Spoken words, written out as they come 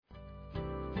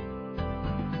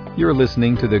You're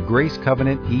listening to the Grace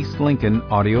Covenant East Lincoln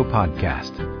audio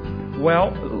podcast.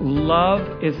 Well,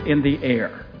 love is in the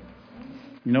air.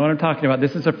 You know what I'm talking about.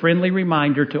 This is a friendly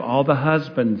reminder to all the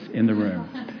husbands in the room.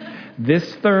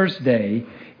 This Thursday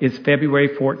is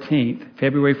February 14th.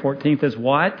 February 14th is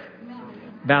what?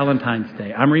 Valentine's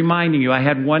Day. I'm reminding you, I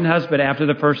had one husband after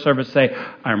the first service say,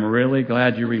 I'm really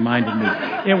glad you reminded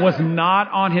me. It was not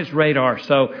on his radar.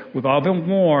 So we've all been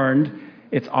warned.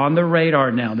 It's on the radar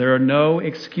now. There are no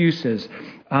excuses.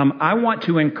 I want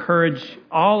to encourage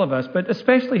all of us, but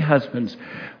especially husbands,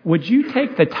 would you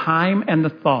take the time and the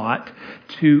thought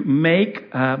to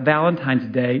make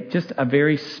Valentine's Day just a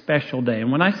very special day?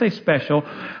 And when I say special,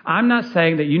 I'm not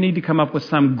saying that you need to come up with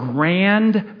some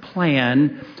grand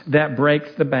plan that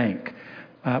breaks the bank.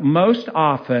 Most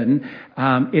often,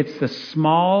 it's the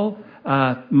small,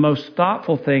 most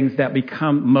thoughtful things that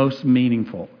become most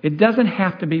meaningful. It doesn't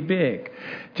have to be big.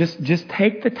 Just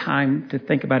take the time to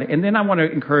think about it. And then I want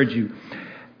to encourage you,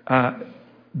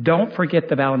 don't forget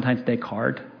the Valentine's Day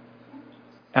card.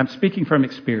 I'm speaking from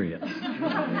experience.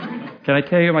 Can I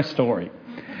tell you my story?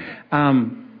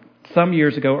 Some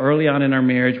years ago, early on in our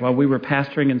marriage, while we were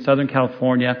pastoring in Southern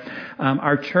California,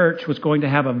 our church was going to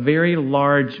have a very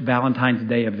large Valentine's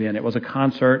Day event. It was a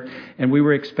concert, and we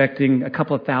were expecting a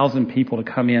couple of thousand people to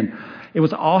come in. It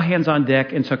was all hands on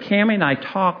deck, and so Cammie and I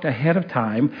talked ahead of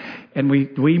time, and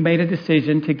we made a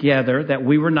decision together that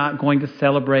we were not going to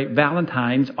celebrate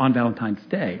Valentine's on Valentine's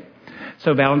Day.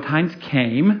 So Valentine's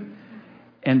came,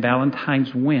 and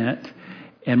Valentine's went.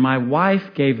 And my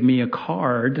wife gave me a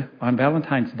card on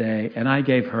Valentine's Day, and I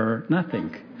gave her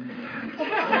nothing.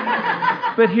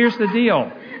 But here's the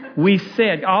deal. We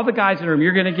said, all the guys in the room,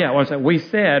 you're going to get one. We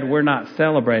said we're not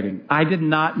celebrating. I did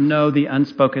not know the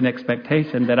unspoken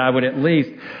expectation that I would at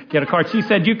least get a card. She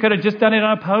said, you could have just done it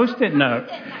on a Post-it note.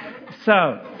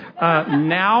 So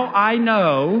now I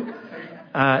know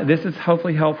this is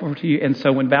hopefully helpful to you. And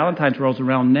so when Valentine's rolls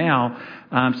around now,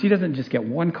 she doesn't just get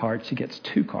one card, she gets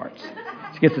two cards.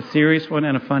 She gets a serious one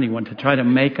and a funny one to try to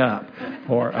make up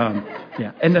for,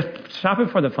 And the shopping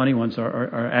for the funny ones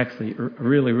are actually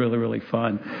really, really, really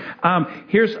fun.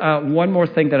 Here's one more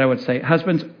thing that I would say.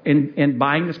 Husbands, in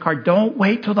buying this card, don't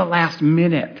wait till the last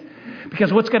minute.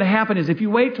 Because what's going to happen is if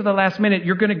you wait till the last minute,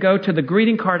 you're going to go to the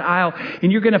greeting card aisle and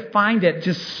you're going to find it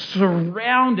just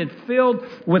surrounded, filled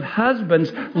with husbands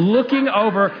looking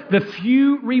over the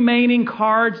few remaining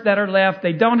cards that are left.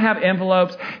 They don't have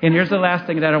envelopes. And here's the last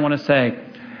thing that I want to say.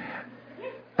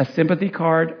 A sympathy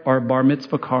card or a bar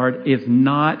mitzvah card is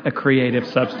not a creative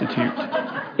substitute.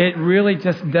 It really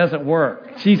just doesn't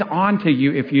work. She's on to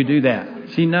you if you do that.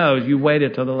 She knows you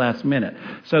waited till the last minute.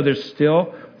 So there's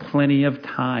still plenty of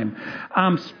time.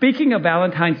 Speaking of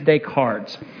Valentine's Day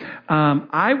cards,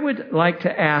 I would like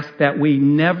to ask that we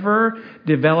never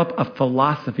develop a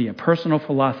philosophy, a personal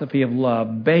philosophy of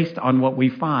love based on what we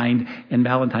find in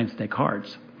Valentine's Day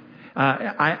cards.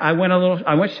 I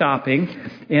went shopping,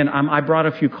 and I brought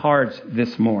a few cards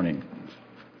this morning.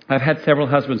 I've had several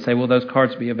husbands say, will those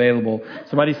cards be available?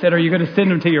 Somebody said, are you going to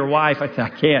send them to your wife? I said, I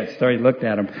can't. She's already looked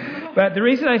at them. But the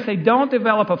reason I say don't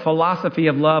develop a philosophy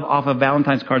of love off of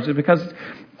Valentine's cards is because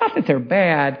not that they're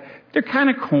bad. They're kind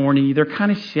of corny. They're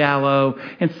kind of shallow.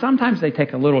 And sometimes they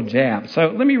take a little jab.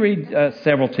 So let me read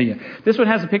several to you. This one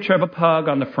has a picture of a pug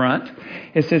on the front.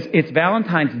 It says, it's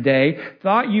Valentine's Day.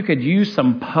 Thought you could use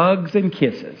some pugs and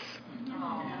kisses.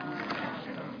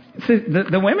 See,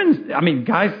 the women,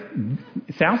 guys,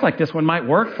 it sounds like this one might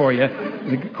work for you,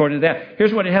 according to that.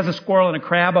 Here's what it has: a squirrel and a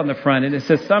crab on the front. And it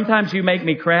says, sometimes you make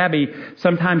me crabby,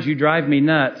 sometimes you drive me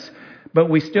nuts, but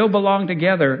we still belong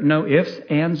together, no ifs,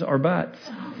 ands, or buts.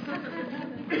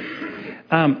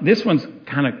 This one's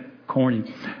kind of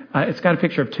corny. It's got a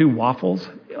picture of two waffles,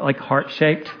 like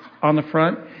heart-shaped, on the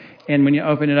front. And when you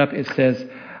open it up, it says,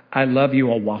 I love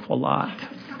you a waffle lot.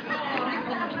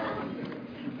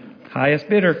 Highest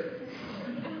bidder.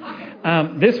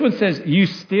 This one says, you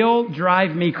still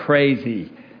drive me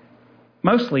crazy.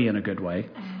 Mostly in a good way.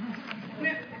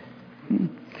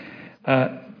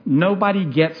 Nobody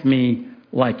gets me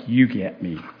like you get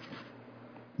me.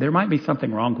 There might be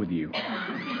something wrong with you.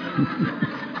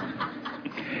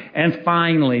 And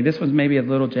finally, this was maybe a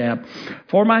little jab.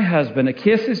 For my husband, a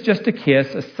kiss is just a kiss,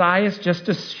 a sigh is just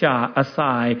a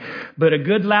sigh, but a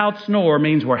good loud snore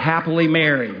means we're happily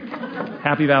married.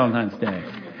 Happy Valentine's Day.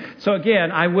 So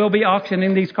again, I will be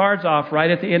auctioning these cards off right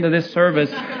at the end of this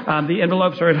service. The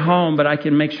envelopes are at home, but I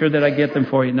can make sure that I get them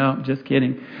for you. No, just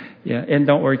kidding. Yeah, and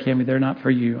don't worry, Cammie, they're not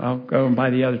for you. I'll go and buy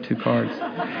the other two cards.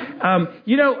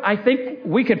 I think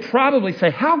we could probably say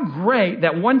how great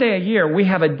that one day a year we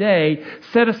have a day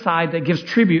set aside that gives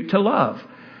tribute to love.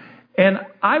 And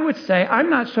I would say I'm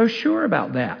not so sure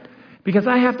about that, because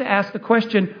I have to ask the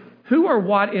question, who or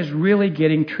what is really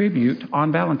getting tribute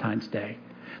on Valentine's Day?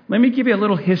 Let me give you a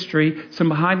little history, some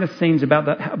behind the scenes about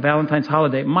the Valentine's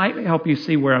holiday. It might help you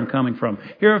see where I'm coming from.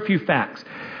 Here are a few facts.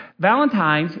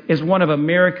 Valentine's is one of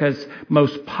America's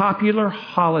most popular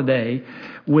holiday,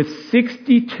 with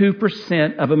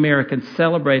 62% of Americans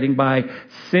celebrating by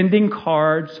sending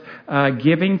cards,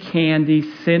 giving candy,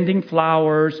 sending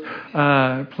flowers,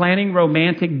 planning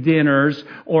romantic dinners,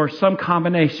 or some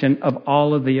combination of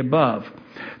all of the above.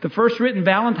 The first written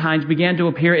Valentines began to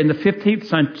appear in the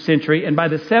 15th century, and by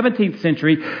the 17th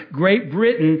century, Great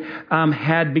Britain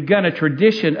had begun a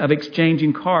tradition of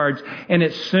exchanging cards, and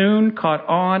it soon caught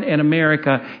on in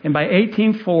America. And by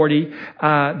 1840,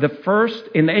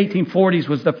 in the 1840s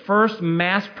was the first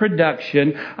mass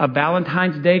production of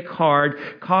Valentine's Day card,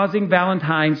 causing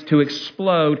Valentine's to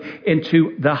explode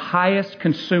into the highest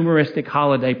consumeristic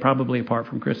holiday, probably apart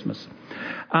from Christmas.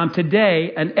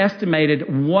 Today, an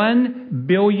estimated 1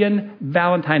 billion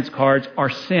Valentine's cards are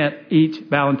sent each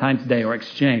Valentine's Day or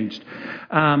exchanged.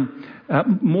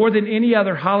 More than any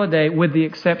other holiday, with the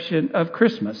exception of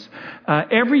Christmas.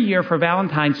 Every year for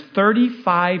Valentine's,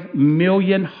 35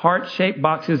 million heart-shaped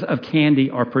boxes of candy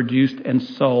are produced and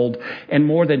sold, and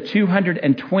more than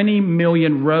 220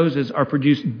 million roses are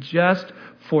produced just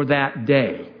for that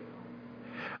day.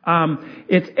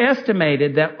 It's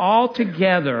estimated that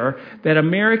altogether that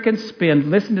Americans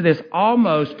spend, listen to this,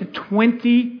 almost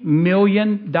 $20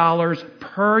 million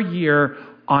per year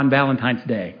on Valentine's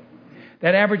Day.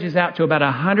 That averages out to about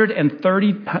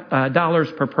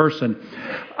 $130 per person.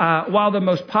 While the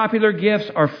most popular gifts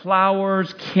are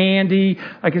flowers, candy,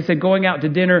 like I said, going out to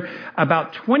dinner,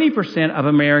 about 20% of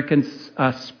Americans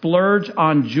splurge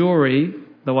on jewelry.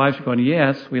 The wives are going,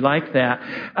 yes, we like that.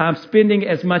 Spending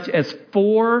as much as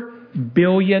 $4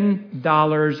 billion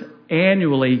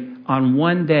annually on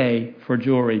one day for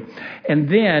jewelry. And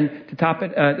then, to top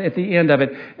it, at the end of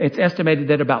it, it's estimated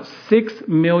that about 6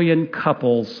 million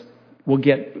couples will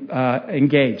get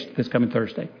engaged this coming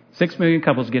Thursday. 6 million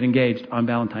couples get engaged on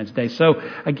Valentine's Day. So,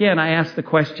 again, I ask the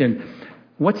question,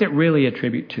 what's it really a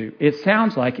tribute to? It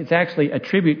sounds like it's actually a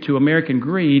tribute to American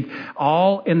greed,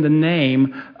 all in the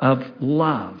name of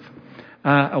love.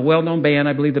 A well-known band,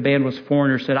 I believe the band was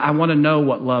Foreigner, said, I want to know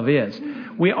what love is.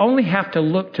 We only have to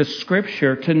look to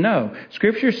Scripture to know.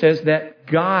 Scripture says that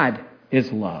God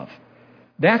is love.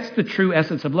 That's the true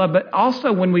essence of love. But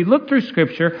also, when we look through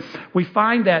Scripture, we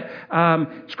find that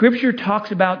Scripture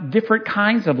talks about different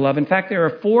kinds of love. In fact, there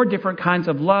are 4 different kinds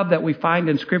of love that we find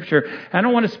in Scripture. I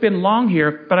don't want to spend long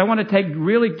here, but I want to take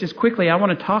really just quickly, I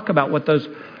want to talk about what those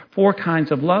 4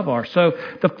 kinds of love are. So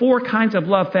the 4 kinds of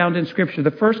love found in Scripture. The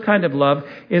first kind of love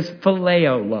is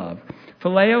phileo love.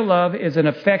 Phileo love is an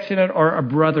affectionate or a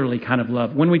brotherly kind of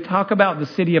love. When we talk about the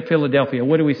city of Philadelphia,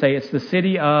 what do we say? It's the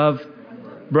city of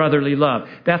brotherly love.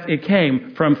 It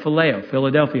came from phileo,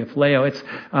 Philadelphia,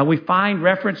 phileo. We find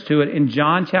reference to it in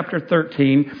John chapter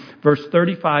 13, verse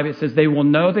 35. It says, they will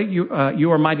know that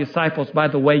you are my disciples by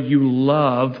the way you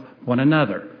love one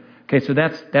another. Okay, so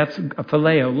that's a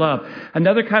phileo love.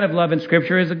 Another kind of love in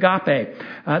Scripture is agape.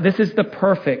 This is the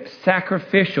perfect,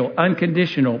 sacrificial,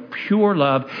 unconditional, pure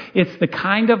love. It's the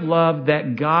kind of love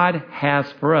that God has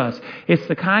for us. It's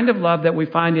the kind of love that we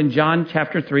find in John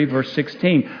chapter 3, verse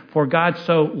 16. For God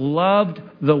so loved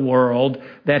the world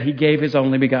that He gave His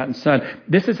only begotten Son.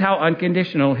 This is how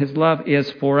unconditional His love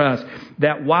is for us.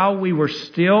 That while we were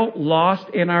still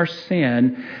lost in our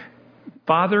sin,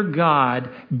 Father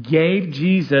God gave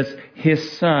Jesus,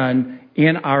 His Son,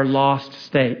 in our lost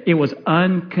state. It was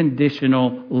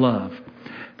unconditional love.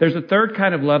 There's a third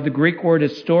kind of love. The Greek word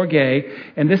is storge,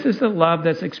 and this is the love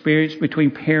that's experienced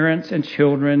between parents and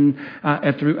children,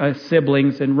 through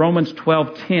siblings. In Romans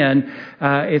 12:10,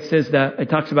 it says that it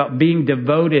talks about being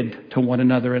devoted to one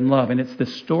another in love, and it's the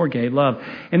storge love.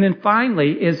 And then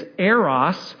finally is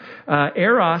eros.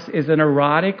 Eros is an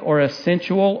erotic or a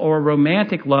sensual or a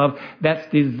romantic love that's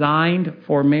designed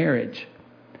for marriage.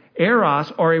 Eros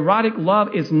or erotic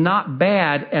love is not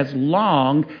bad as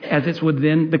long as it's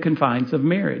within the confines of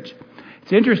marriage.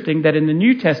 It's interesting that in the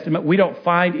New Testament we don't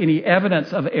find any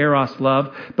evidence of eros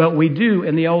love, but we do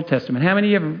in the Old Testament. How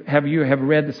many of you have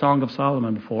read the Song of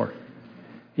Solomon before?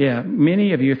 Yeah,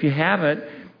 many of you. If you haven't,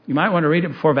 you might want to read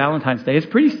it before Valentine's Day. It's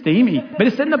pretty steamy, but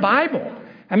it's in the Bible.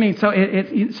 I mean,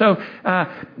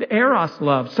 the eros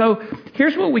love. So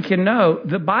here's what we can know.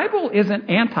 The Bible isn't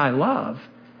anti-love.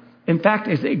 In fact,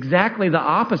 it's exactly the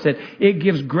opposite. It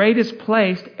gives greatest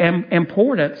place and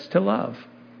importance to love.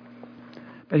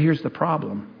 But here's the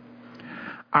problem.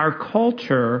 Our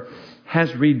culture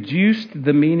has reduced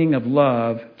the meaning of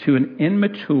love to an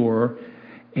immature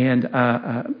and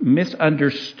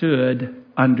misunderstood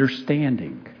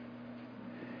understanding.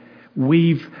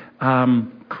 We've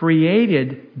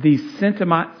created these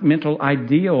sentimental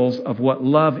ideals of what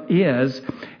love is,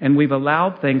 and we've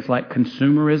allowed things like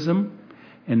consumerism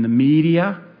and the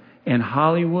media and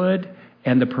Hollywood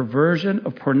and the perversion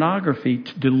of pornography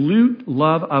to dilute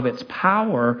love of its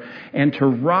power and to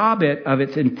rob it of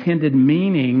its intended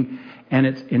meaning and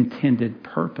its intended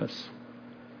purpose.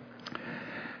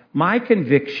 My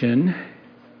conviction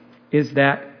is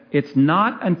that it's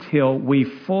not until we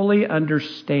fully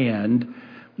understand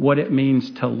what it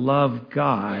means to love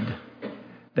God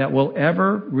that we'll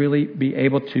ever really be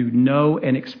able to know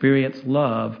and experience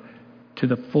love to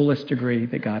the fullest degree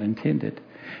that God intended.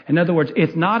 In other words,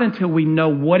 it's not until we know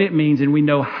what it means and we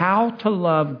know how to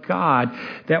love God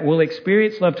that we'll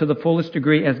experience love to the fullest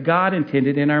degree as God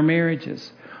intended in our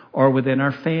marriages or within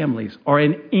our families or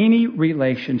in any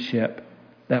relationship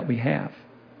that we have.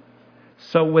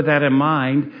 So with that in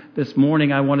mind, this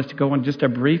morning I want us to go on just a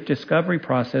brief discovery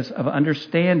process of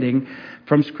understanding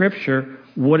from Scripture,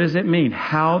 what does it mean?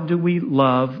 How do we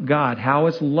love God? How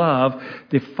is love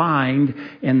defined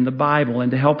in the Bible?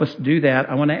 And to help us do that,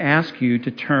 I want to ask you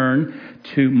to turn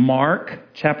to Mark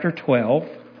chapter 12,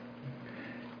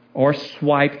 or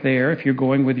swipe there if you're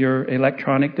going with your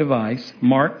electronic device.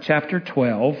 Mark chapter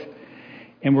 12,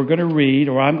 and we're going to read,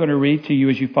 or I'm going to read to you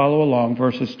as you follow along,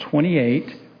 verses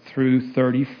 28 through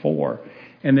 34.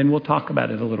 And then we'll talk about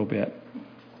it a little bit.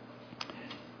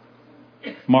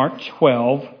 Mark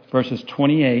 12, verses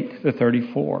 28 to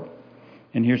 34.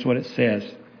 And here's what it says.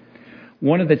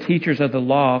 One of the teachers of the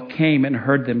law came and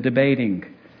heard them debating.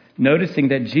 Noticing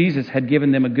that Jesus had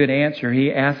given them a good answer,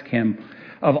 he asked him,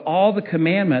 "Of all the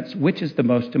commandments, which is the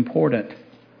most important?"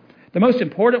 "The most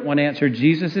important one," answered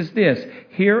Jesus, "is this.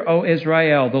 Hear, O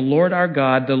Israel, the Lord our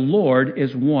God, the Lord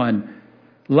is one.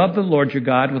 Love the Lord your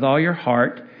God with all your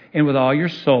heart and with all your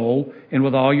soul and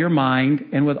with all your mind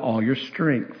and with all your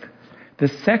strength. The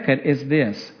second is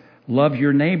this. Love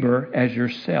your neighbor as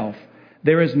yourself.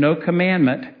 There is no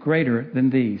commandment greater than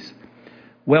these."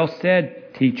 "Well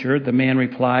said, teacher," the man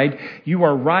replied. "You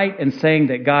are right in saying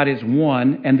that God is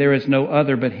one and there is no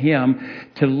other but Him.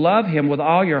 To love Him with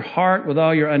all your heart, with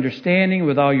all your understanding,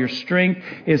 with all your strength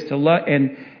is to love,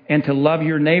 and to love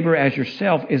your neighbor as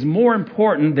yourself is more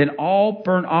important than all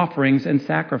burnt offerings and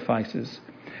sacrifices."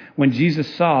 When Jesus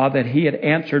saw that he had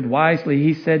answered wisely,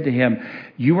 he said to him,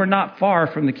 "You are not far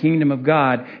from the kingdom of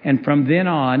God." And from then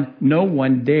on, no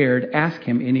one dared ask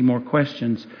him any more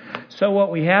questions. So what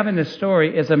we have in this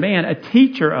story is a man, a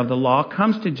teacher of the law,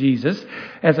 comes to Jesus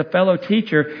as a fellow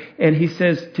teacher, and he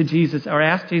says to Jesus, or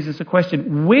asks Jesus a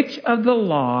question, which of the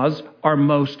laws are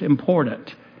most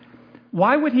important?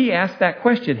 Why would he ask that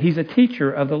question? He's a teacher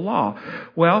of the law.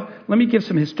 Well, let me give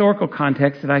some historical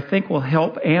context that I think will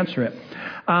help answer it.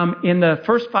 In the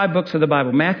first 5 books of the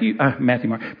Bible,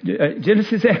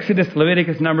 Genesis, Exodus,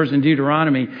 Leviticus, Numbers, and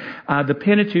Deuteronomy, the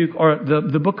Pentateuch, or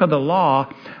the book of the law,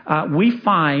 we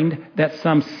find that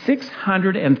some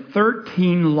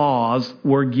 613 laws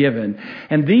were given.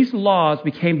 And these laws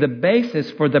became the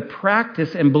basis for the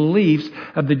practice and beliefs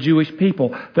of the Jewish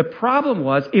people. The problem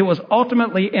was it was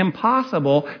ultimately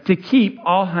impossible to keep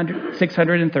all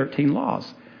 613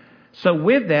 laws. So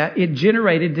with that, it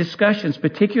generated discussions,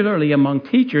 particularly among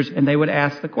teachers, and they would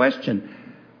ask the question,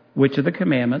 which of the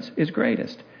commandments is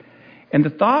greatest? And the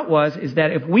thought is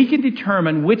that if we can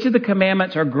determine which of the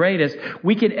commandments are greatest,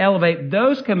 we can elevate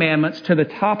those commandments to the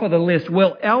top of the list.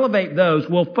 We'll elevate those.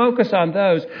 We'll focus on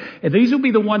those. And these will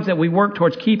be the ones that we work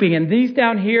towards keeping. And these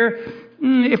down here,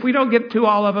 if we don't get to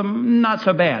all of them, not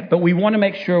so bad. But we want to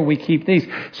make sure we keep these.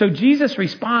 So Jesus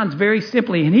responds very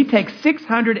simply, and he takes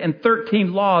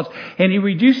 613 laws and he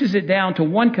reduces it down to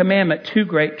one commandment, 2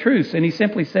 great truths. And he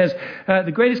simply says,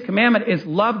 the greatest commandment is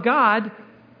love God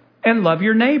and love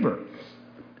your neighbor.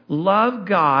 Love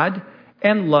God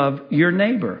and love your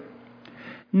neighbor.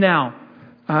 Now,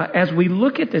 as we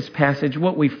look at this passage,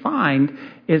 what we find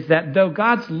is that though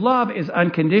God's love is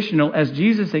unconditional, as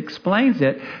Jesus explains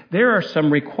it, there are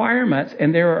some requirements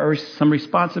and there are some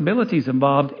responsibilities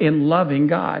involved in loving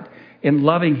God, in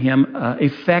loving Him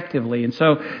effectively. And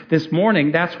so this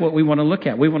morning, that's what we want to look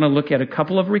at. We want to look at a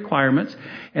couple of requirements,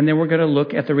 and then we're going to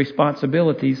look at the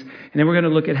responsibilities, and then we're going to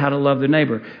look at how to love the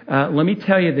neighbor. Let me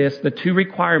tell you this, the 2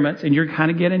 requirements, and you're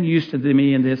kind of getting used to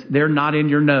me in this, they're not in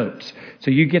your notes.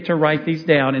 So you get to write these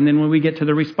down, and then when we get to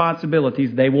the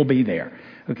responsibilities, they will be there.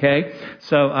 Okay?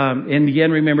 So, and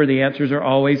again, remember the answers are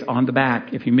always on the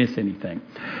back if you miss anything.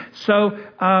 So,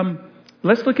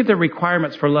 let's look at the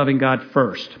requirements for loving God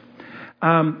first.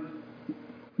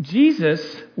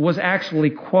 Jesus was actually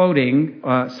quoting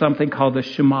something called the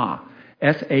Shema,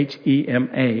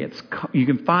 Shema. You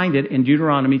can find it in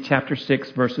Deuteronomy chapter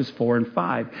 6, verses 4 and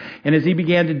 5. And as he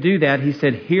began to do that, he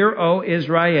said, "Hear, O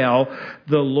Israel,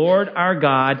 the Lord our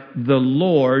God, the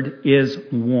Lord is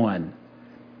one."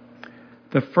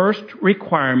 The first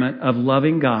requirement of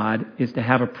loving God is to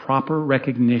have a proper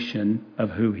recognition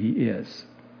of who He is.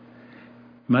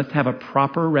 You must have a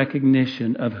proper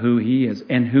recognition of who He is.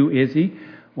 And who is He?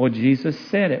 Well, Jesus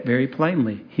said it very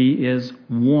plainly. He is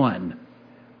one.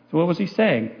 So what was He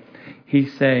saying?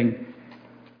 He's saying,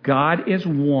 God is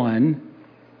one.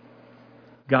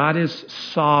 God is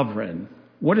sovereign.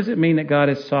 What does it mean that God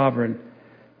is sovereign?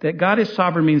 That God is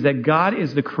sovereign means that God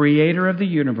is the creator of the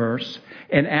universe,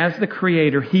 and as the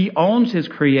creator, He owns His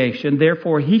creation.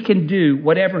 Therefore, He can do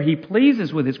whatever He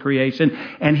pleases with His creation,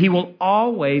 and He will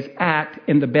always act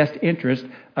in the best interest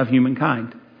of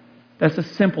humankind. That's a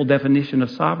simple definition of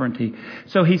sovereignty.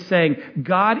 So He's saying,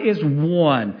 God is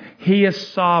one. He is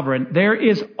sovereign. There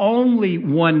is only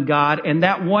one God, and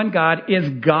that one God is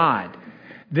God.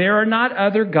 There are not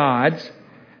other gods.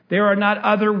 There are not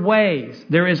other ways.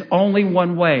 There is only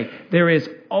one way. There is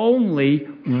only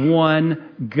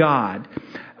one God.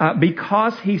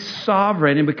 Because He's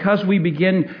sovereign, and because we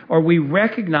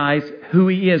recognize who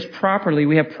He is properly,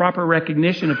 we have proper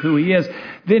recognition of who He is,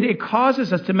 then it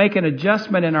causes us to make an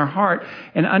adjustment in our heart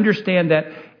and understand that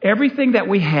everything that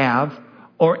we have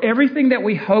or everything that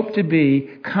we hope to be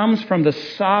comes from the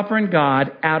sovereign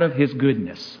God out of His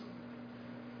goodness.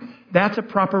 That's a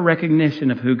proper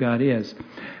recognition of who God is.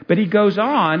 But he goes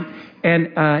on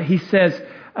and he says,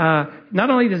 not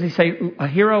only does he say,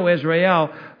 "Hear, O Israel,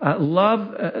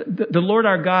 love the Lord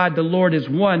our God, the Lord is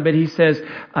one," but he says,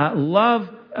 love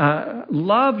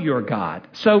your God.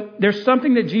 So there's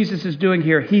something that Jesus is doing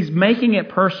here. He's making it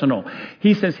personal.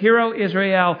 He says, "Hear, O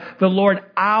Israel, the Lord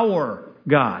our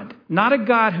God." Not a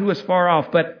God who is far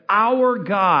off, but our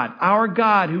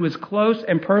God who is close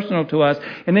and personal to us.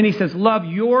 And then he says, "Love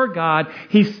your God."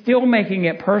 He's still making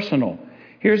it personal.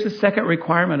 Here's the second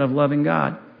requirement of loving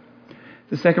God.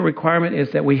 The second requirement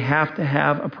is that we have to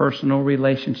have a personal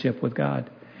relationship with God.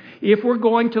 If we're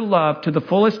going to love to the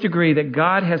fullest degree that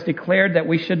God has declared that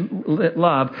we should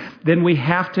love, then we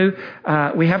have to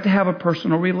have a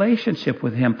personal relationship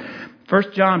with Him.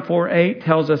 1 John 4:8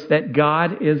 tells us that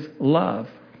God is love.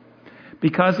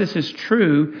 Because this is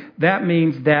true, that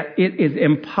means that it is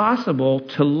impossible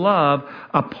to love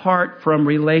apart from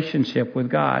relationship with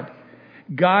God.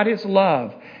 God is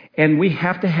love, and we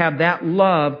have to have that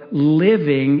love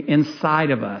living inside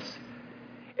of us.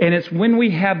 And it's when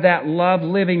we have that love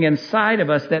living inside of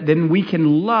us that then we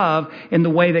can love in the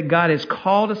way that God has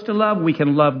called us to love. We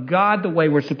can love God the way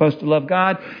we're supposed to love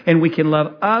God, and we can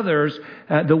love others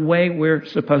the way we're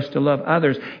supposed to love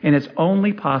others. And it's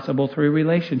only possible through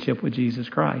relationship with Jesus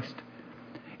Christ.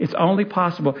 It's only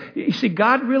possible. You see,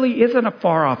 God really isn't a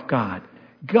far-off God.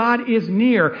 God is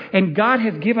near, and God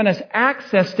has given us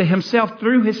access to Himself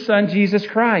through His Son, Jesus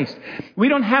Christ. We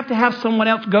don't have to have someone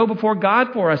else go before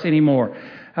God for us anymore.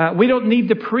 We don't need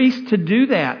the priest to do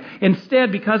that.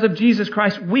 Instead, because of Jesus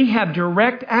Christ, we have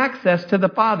direct access to the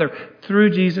Father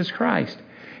through Jesus Christ.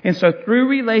 And so through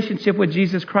relationship with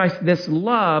Jesus Christ, this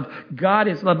love, God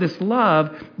is love, this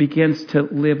love begins to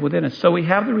live within us. So we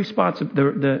have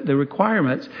the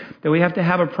requirements that we have to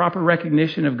have a proper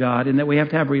recognition of God and that we have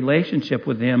to have a relationship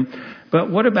with Him. But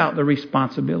what about the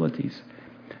responsibilities?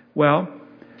 Well,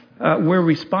 we're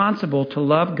responsible to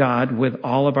love God with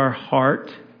all of our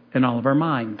heart and all of our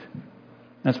mind.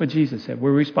 That's what Jesus said.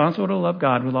 We're responsible to love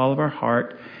God with all of our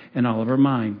heart and all of our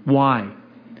mind. Why?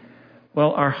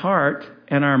 Well, our heart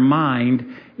and our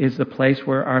mind is the place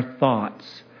where our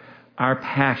thoughts, our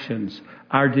passions,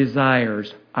 our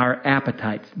desires, our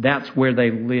appetites, that's where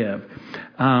they live.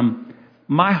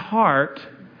 My heart,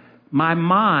 my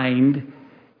mind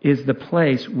is the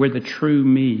place where the true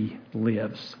me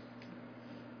lives.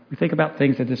 We think about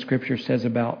things that the Scripture says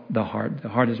about the heart. The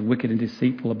heart is wicked and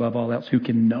deceitful above all else. Who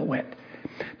can know it?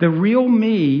 The real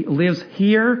me lives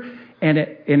here, and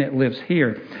it lives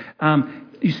here.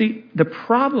 You see, the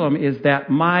problem is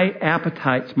that my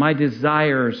appetites, my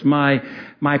desires, my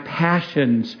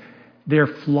passions, they're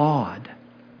flawed.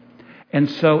 And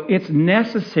so it's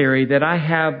necessary that I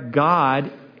have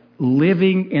God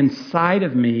living inside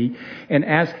of me. And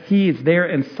as He is there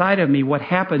inside of me, what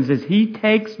happens is He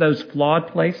takes those flawed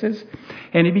places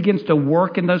and He begins to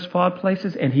work in those flawed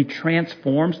places, and He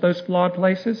transforms those flawed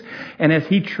places. And as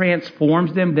He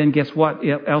transforms them, then guess what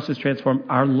else is transformed?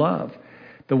 Our love.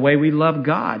 The way we love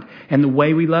God and the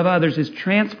way we love others is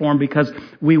transformed because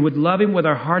we would love Him with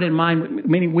our heart and mind,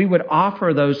 meaning we would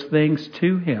offer those things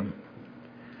to Him.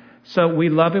 So we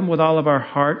love Him with all of our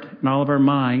heart and all of our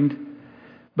mind,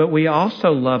 but we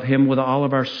also love Him with all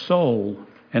of our soul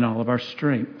and all of our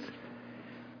strength.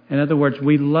 In other words,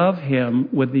 we love Him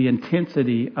with the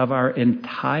intensity of our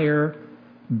entire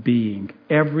being,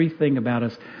 everything about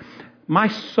us. My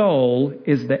soul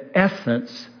is the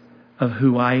essence of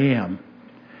who I am.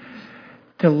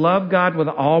 To love God with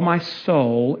all my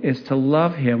soul is to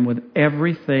love Him with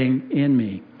everything in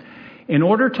me. In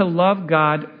order to love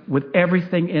God with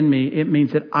everything in me, it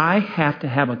means that I have to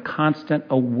have a constant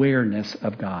awareness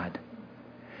of God.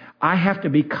 I have to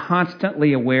be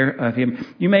constantly aware of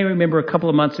Him. You may remember a couple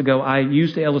of months ago, I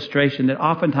used the illustration that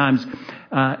oftentimes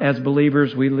as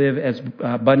believers, we live as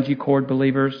bungee cord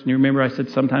believers. And you remember I said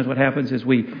sometimes what happens is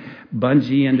we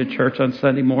bungee into church on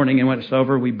Sunday morning, and when it's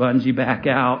over, we bungee back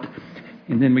out.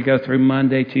 And then we go through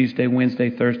Monday, Tuesday, Wednesday,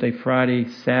 Thursday, Friday,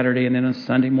 Saturday, and then on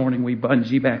Sunday morning we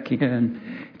bungee back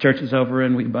in. Church is over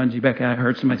and we bungee back out. I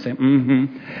heard somebody say,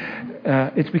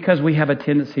 it's because we have a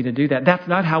tendency to do that. That's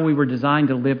not how we were designed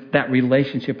to live that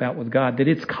relationship out with God, that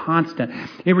it's constant.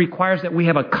 It requires that we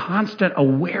have a constant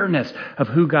awareness of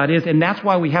who God is. And that's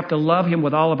why we have to love Him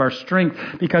with all of our strength,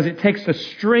 because it takes the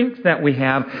strength that we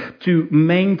have to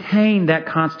maintain that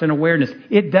constant awareness.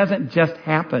 It doesn't just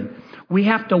happen. We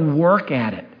have to work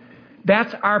at it.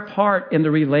 That's our part in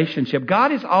the relationship.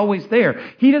 God is always there.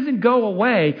 He doesn't go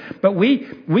away, but we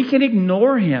can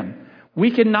ignore Him.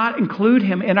 We cannot include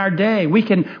Him in our day. We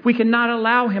cannot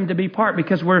allow Him to be part,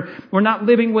 because we're not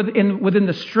living within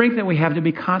the strength that we have to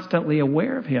be constantly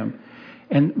aware of Him.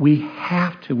 And we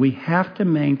have to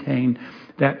maintain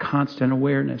that constant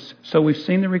awareness. So we've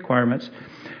seen the requirements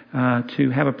to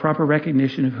have a proper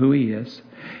recognition of who He is,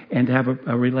 and to have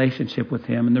a relationship with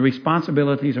Him. And the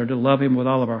responsibilities are to love Him with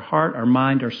all of our heart, our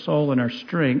mind, our soul, and our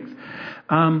strength.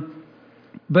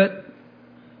 But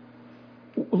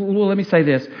let me say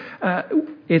this.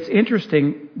 It's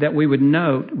interesting that we would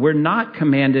note we're not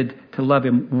commanded to love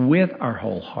Him with our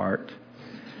whole heart,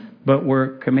 but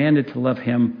we're commanded to love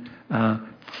Him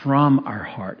from our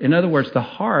heart. In other words, the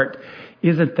heart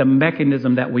isn't the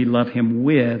mechanism that we love Him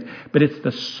with, but it's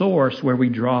the source where we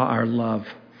draw our love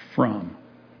from.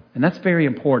 And that's very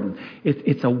important.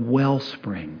 It's a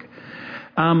wellspring.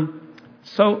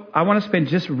 So I want to spend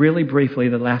just really briefly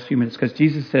the last few minutes, because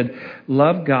Jesus said,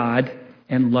 love God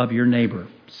and love your neighbor.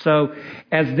 So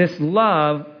as this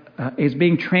love is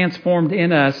being transformed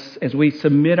in us, as we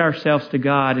submit ourselves to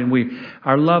God and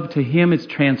our love to Him is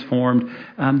transformed,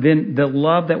 then the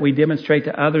love that we demonstrate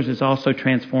to others is also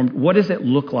transformed. What does it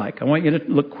look like? I want you to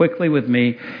look quickly with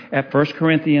me at 1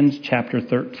 Corinthians chapter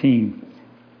 13.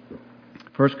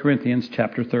 1 Corinthians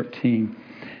chapter 13.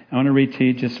 I want to read to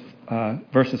you just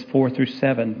verses 4 through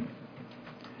 7.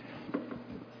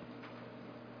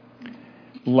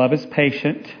 Love is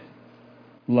patient.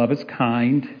 Love is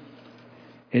kind.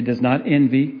 It does not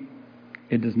envy.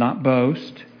 It does not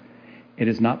boast. It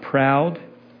is not proud.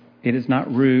 It is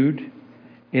not rude.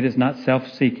 It is not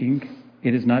self-seeking.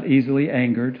 It is not easily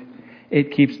angered.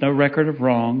 It keeps no record of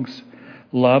wrongs.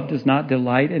 Love does not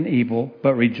delight in evil,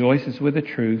 but rejoices with the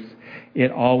truth.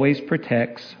 It always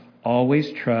protects,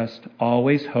 always trusts,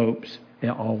 always hopes,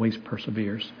 and always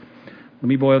perseveres. Let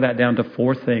me boil that down to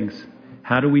 4 things.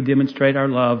 How do we demonstrate our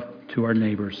love to our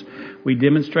neighbors? We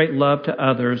demonstrate love to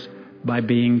others by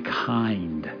being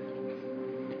kind.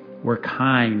 We're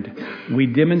kind. We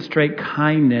demonstrate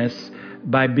kindness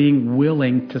by being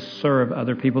willing to serve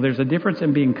other people. There's a difference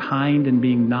in being kind and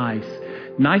being nice.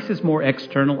 Nice is more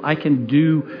external. I can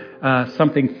do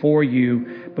something for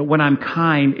you, but when I'm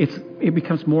kind, it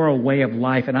becomes more a way of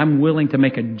life, and I'm willing to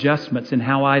make adjustments in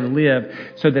how I live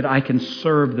so that I can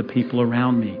serve the people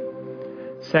around me.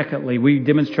 Secondly, we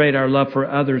demonstrate our love for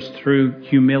others through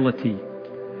humility.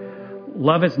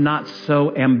 Love is not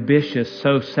so ambitious,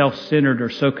 so self-centered, or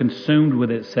so consumed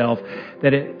with itself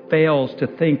that it fails to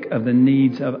think of the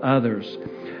needs of others.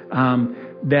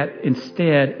 That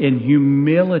instead, in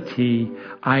humility,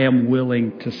 I am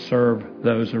willing to serve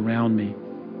those around me.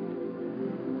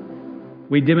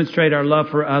 We demonstrate our love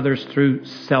for others through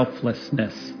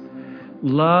selflessness.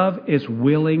 Love is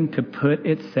willing to put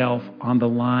itself on the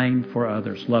line for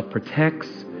others. Love protects,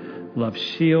 love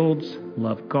shields,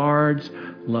 love guards,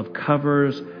 love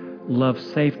covers, love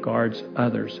safeguards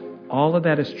others. All of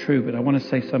that is true, but I want to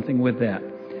say something with that.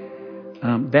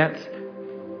 That's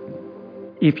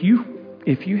if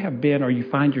you have been or you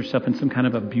find yourself in some kind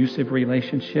of abusive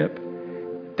relationship,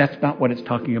 that's not what it's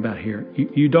talking about here.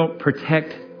 You don't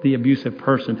protect the abusive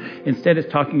person. Instead,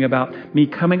 it's talking about me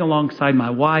coming alongside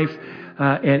my wife,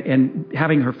 and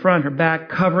having her front, her back,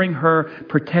 covering her,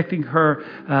 protecting her,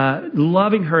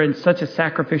 loving her in such a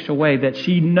sacrificial way that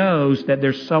she knows that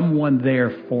there's someone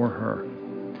there for her.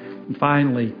 And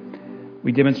finally,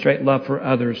 we demonstrate love for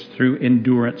others through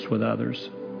endurance with others.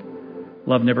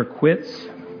 Love never quits.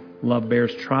 Love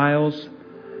bears trials.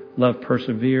 Love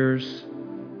perseveres.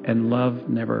 And love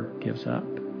never gives up.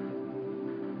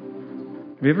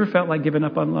 Have you ever felt like giving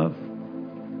up on love?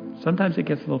 Sometimes it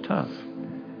gets a little tough.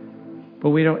 But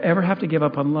we don't ever have to give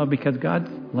up on love because God's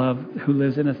love who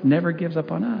lives in us never gives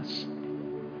up on us.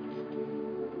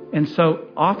 And so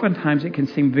oftentimes it can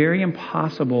seem very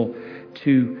impossible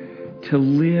to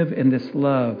live in this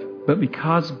love. But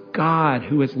because God,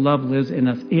 who is love, lives in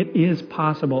us, it is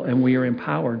possible, and we are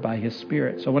empowered by His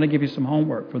Spirit. So I want to give you some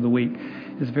homework for the week.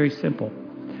 It's very simple.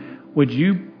 Would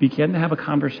you begin to have a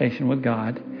conversation with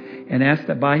God and ask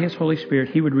that by His Holy Spirit,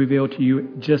 He would reveal to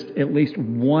you just at least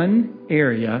one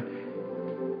area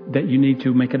that you need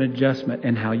to make an adjustment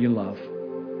in how you love.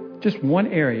 Just one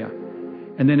area.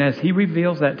 And then as He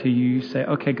reveals that to you, you say,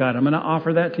 okay, God, I'm going to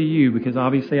offer that to you because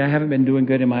obviously I haven't been doing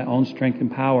good in my own strength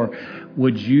and power.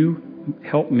 Would you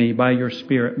help me by your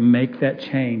Spirit make that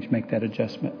change, make that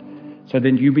adjustment? So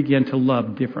then you begin to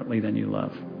love differently than you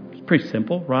love. It's pretty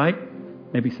simple, right?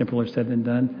 Maybe simpler said than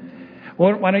done.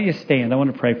 Well, why don't you stand? I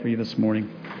want to pray for you this morning.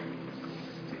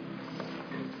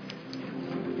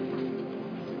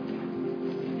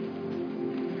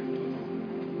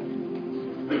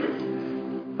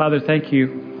 Father, thank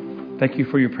you. Thank you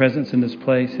for your presence in this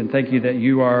place, and thank you that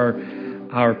you are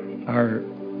our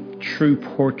true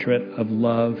portrait of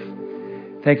love.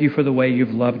 Thank you for the way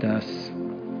you've loved us.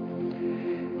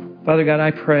 Father God,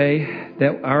 I pray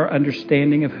that our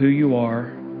understanding of who you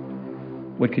are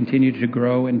would continue to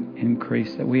grow and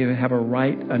increase, that we have a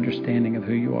right understanding of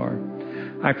who you are.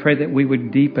 I pray that we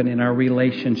would deepen in our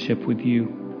relationship with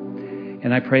you.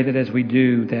 And I pray that as we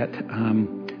do, that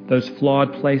those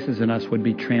flawed places in us would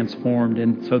be transformed,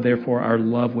 and so therefore our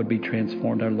love would be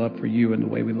transformed, our love for you and the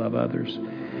way we love others.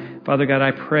 Father God,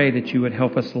 I pray that you would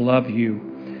help us love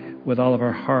you with all of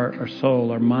our heart, our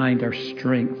soul, our mind, our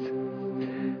strength.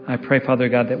 I pray, Father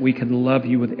God, that we can love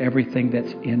you with everything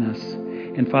that's in us.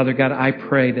 And Father God, I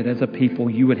pray that as a people,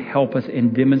 you would help us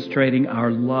in demonstrating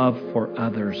our love for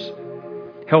others.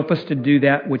 Help us to do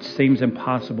that which seems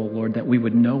impossible, Lord, that we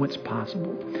would know it's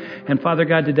possible. And Father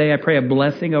God, today I pray a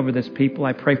blessing over this people.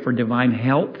 I pray for divine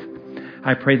health.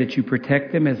 I pray that you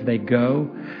protect them as they go.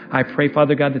 I pray,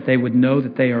 Father God, that they would know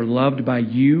that they are loved by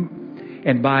you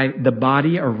and by the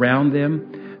body around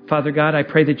them. Father God, I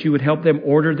pray that you would help them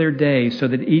order their days so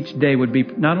that each day would be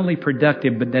not only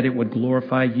productive, but that it would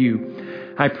glorify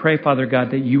you. I pray, Father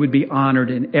God, that you would be honored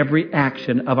in every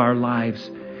action of our lives.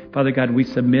 Father God, we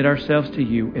submit ourselves to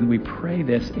you, and we pray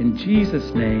this in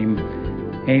Jesus' name.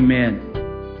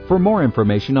 Amen. For more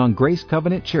information on Grace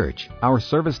Covenant Church, our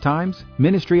service times,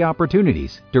 ministry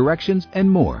opportunities, directions,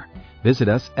 and more, visit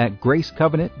us at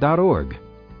gracecovenant.org.